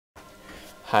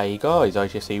Hey guys,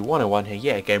 ITFC101 here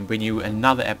yet again, bringing you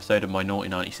another episode of my Naughty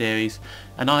 90 series.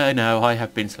 And I know I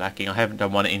have been slacking, I haven't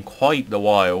done one in quite a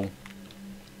while.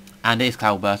 And it is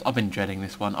Cloudburst. I've been dreading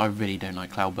this one, I really don't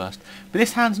like Cloudburst. But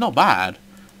this hand's not bad.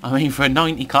 I mean, for a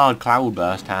 90 card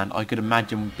Cloudburst hand, I could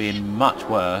imagine being much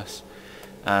worse.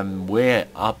 We're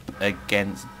up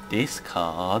against this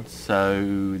card,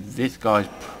 so this guy's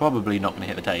probably not going to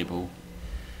hit the table.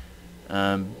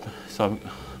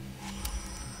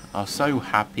 I was so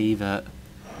happy that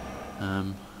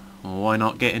why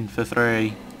not get in for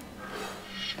 3?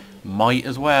 Might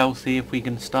as well see if we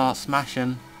can start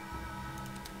smashing.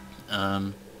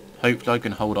 Hopefully I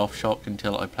can hold off shock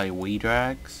until I play Wii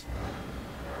Drags.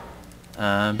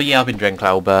 But yeah, I've been dreading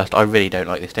Cloudburst. I really don't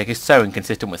like this deck. It's so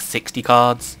inconsistent with 60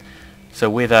 cards. So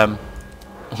with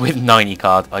 90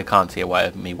 cards, I can't see a way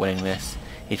of me winning this.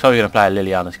 He's probably going to play a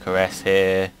Liliana's Caress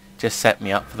here. Just set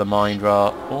me up for the Mind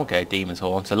Rot, or go Demon's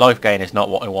Horn. So life gain is not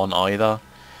what I want either.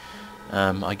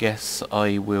 I guess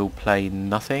I will play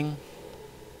nothing.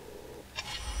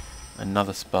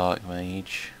 Another Spark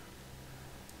Mage.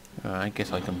 I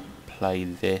guess I can play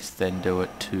this, then do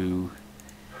it to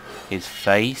his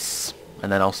face.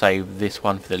 And then I'll save this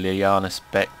one for the Liliana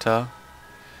Spectre.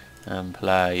 And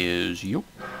play as you.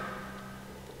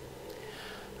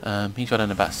 He's running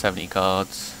about 70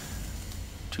 cards.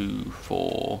 2,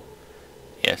 4...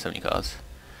 Yeah, 70 cards.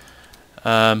 So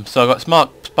I've got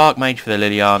Spark Mage for the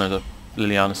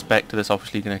Liliana Spectre that's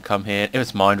obviously going to come here. If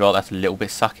it's Mind Roll, that's a little bit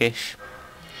suckish.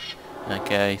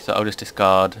 Okay, so I'll just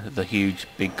discard the huge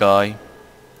big guy.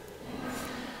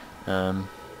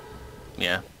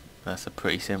 Yeah, that's a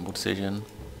pretty simple decision.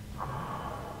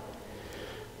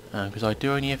 Because I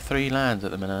do only have 3 lands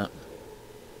at the minute.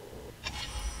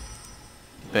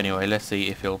 But anyway, let's see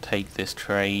if he'll take this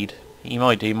trade. He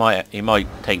might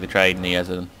take the trade, and he has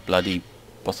a bloody,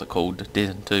 what's it called,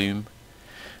 Distant Tomb.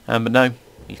 But no,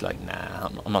 he's like, nah,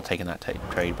 I'm not taking that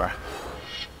trade, bruh.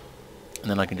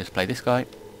 And then I can just play this guy.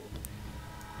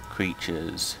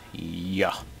 Creatures,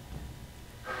 yeah.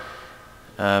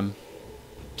 So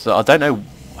I don't know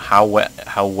how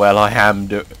well I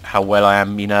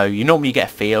am. You know, you normally get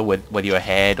a feel with whether you're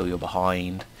ahead or you're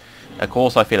behind. Of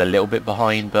course, I feel a little bit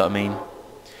behind, but I mean,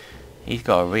 he's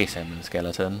got a reassembling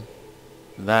skeleton.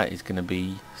 That is going to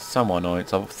be somewhat annoying.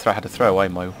 So I've had to throw away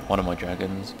one of my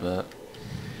dragons, but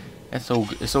it's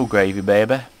all gravy,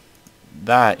 baby.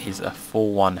 That is a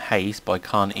 4/1 haste, but I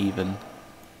can't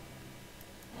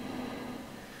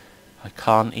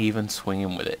even swing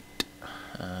him with it.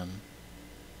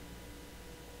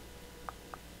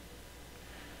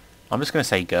 I'm just going to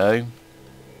say go.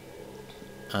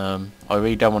 I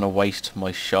really don't want to waste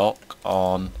my shock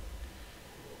on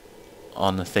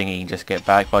the thingy and just get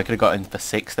back, but I could have got in for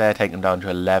 6 there, taken him down to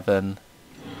 11.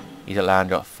 He's at land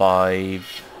drop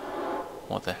 5.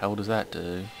 What the hell does that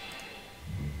do?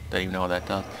 Don't even know what that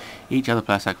does. Each other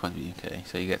player sacrifices. Okay,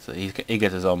 so he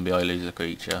gets a zombie, I lose a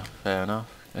creature. Fair enough.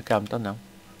 Okay, I'm done now.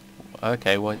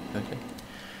 Okay, wait. Okay.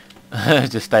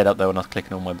 Just stayed up there when I was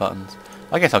clicking all my buttons.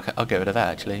 I guess I'll get rid of that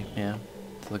actually. Yeah,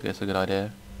 that's a good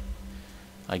idea.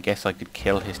 I guess I could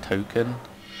kill his token.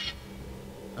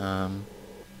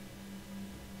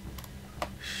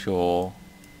 Sure,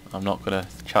 I'm not gonna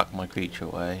chuck my creature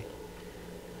away.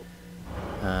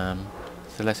 So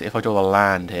let's see if I draw a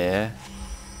land here.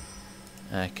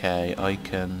 Okay, I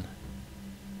can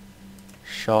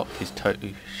shock his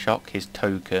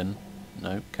token.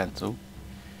 No, cancel.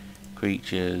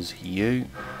 Creatures, you.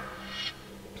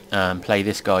 Play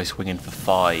this guy swinging for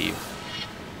 5.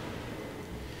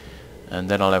 And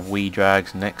then I'll have Wii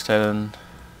Drags next turn.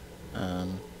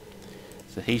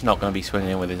 So he's not going to be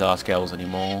swinging in with his R-Scales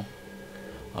anymore.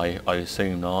 I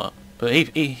assume not. But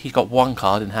he's got 1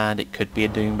 card in hand. It could be a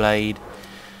Doomblade.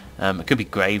 It could be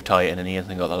Grave Titan and he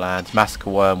hasn't got the lands. Massacre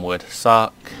Wormwood.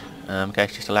 Suck. Okay,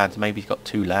 it's just a land. So maybe he's got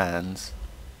 2 lands.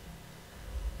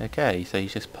 Okay, so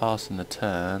he's just passing the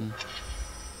turn.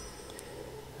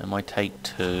 I might take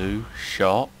 2.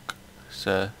 Shock.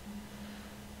 So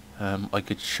I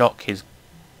could shock his...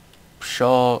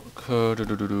 Shock...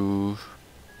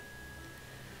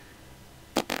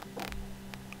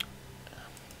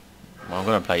 Well, I'm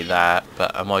going to play that,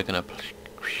 but am I going to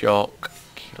shock,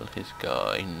 kill his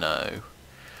guy? No.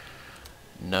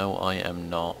 No, I am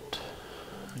not.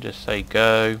 Just say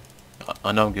go.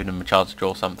 I know I'm giving him a chance to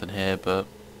draw something here, but...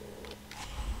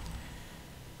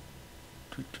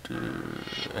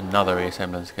 Another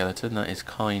reassembling skeleton, that is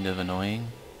kind of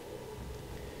annoying.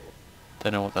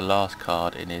 Don't know what the last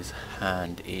card in his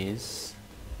hand is.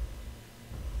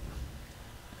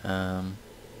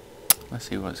 Let's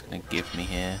see what it's going to give me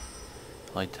here.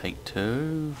 I take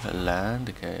 2, a land,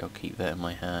 okay, I'll keep that in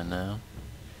my hand now.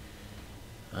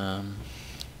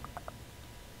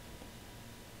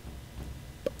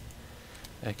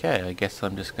 Okay, I guess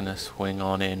I'm just gonna swing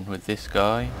on in with this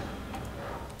guy.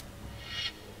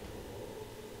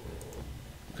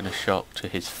 I'm gonna shock to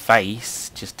his face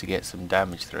just to get some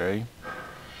damage through,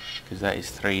 because that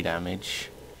is 3 damage.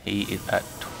 He is at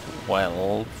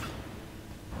 12.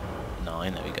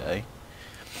 9, there we go.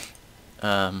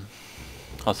 I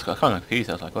was kind of confused,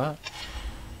 I was like, what?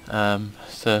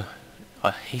 So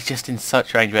he's just in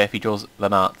such range where if he draws the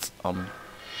nuts on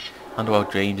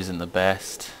Underworld Dreams isn't the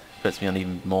best. Puts me on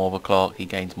even more of a clock, he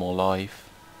gains more life.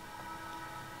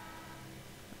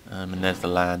 And there's the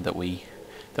land that we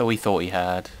thought he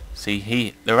had.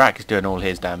 See, the rack is doing all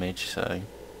his damage, so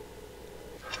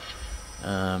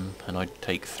and I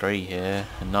take 3 here,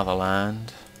 another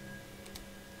land.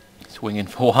 Swinging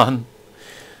for 1.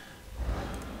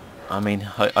 I mean,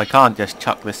 I can't just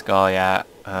chuck this guy at.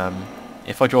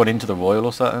 If I draw it into the Royal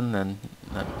or something, then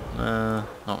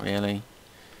not really.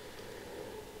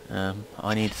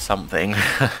 I need something.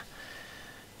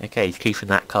 Okay, he's keeping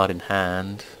that card in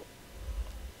hand.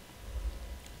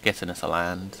 Getting us a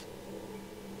land.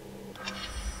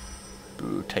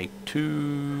 Ooh, take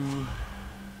 2.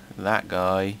 That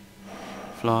guy.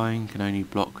 Flying, can only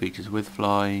block creatures with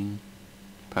flying.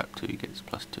 Perhaps 2 gets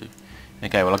 +2.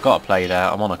 Okay, well I've got to play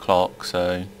that. I'm on a clock,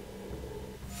 so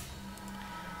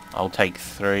I'll take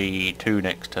 2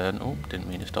 next turn. Oh, didn't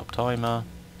mean to stop timer.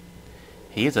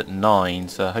 He is at 9,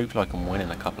 so hopefully I can win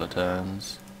in a couple of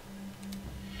turns.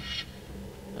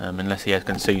 Unless he has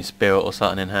Consume Spirit or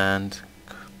something in hand.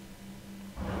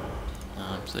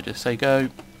 So just say go.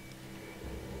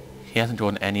 He hasn't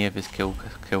drawn any of his kill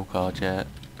cards yet.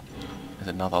 There's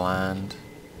another land.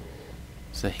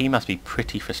 So he must be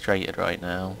pretty frustrated right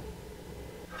now.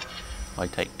 I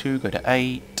take 2, go to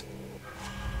 8.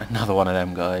 Another one of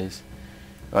them guys.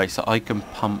 Right, so I can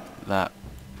pump that.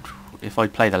 If I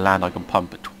play the land, I can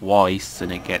pump it twice,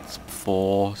 and it gets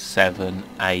 4, 7,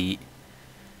 8,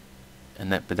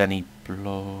 and that. But then I'm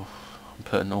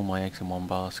putting all my eggs in one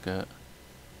basket.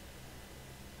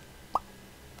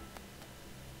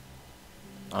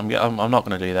 I'm not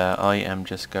going to do that. I am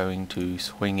just going to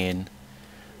swing in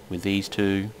with these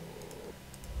 2.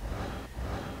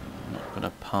 I'm not going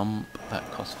to pump.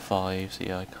 That costs 5, so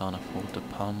yeah, I can't afford to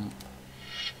pump.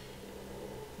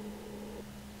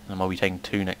 And I'll be taking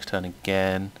 2 next turn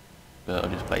again, but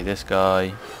I'll just play this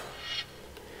guy.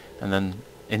 And then,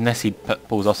 unless he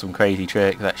pulls off some crazy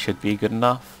trick, that should be good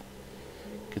enough.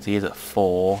 Because he is at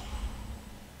 4.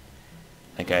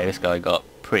 Okay, this guy got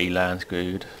pretty land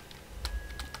screwed.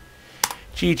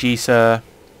 GG, sir.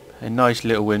 A nice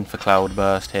little win for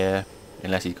Cloudburst here.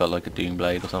 Unless he's got like a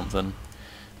Doomblade or something.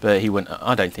 But he wouldn't.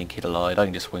 I don't think he'd have lied. I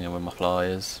can just swing him with my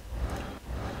flyers.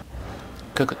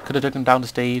 Could have taken him down to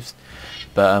Steve's.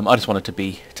 But I just wanted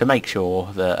to make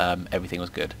sure that everything was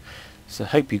good. So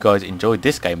hope you guys enjoyed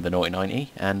this game of the Naughty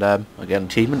 90. And again,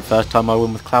 achievement, first time I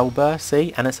win with Cloudburst,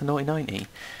 see, and it's a Naughty 90.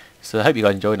 So I hope you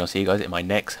guys enjoyed, and I'll see you guys in my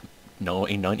next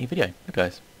Naughty 90 video. Good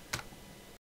guys.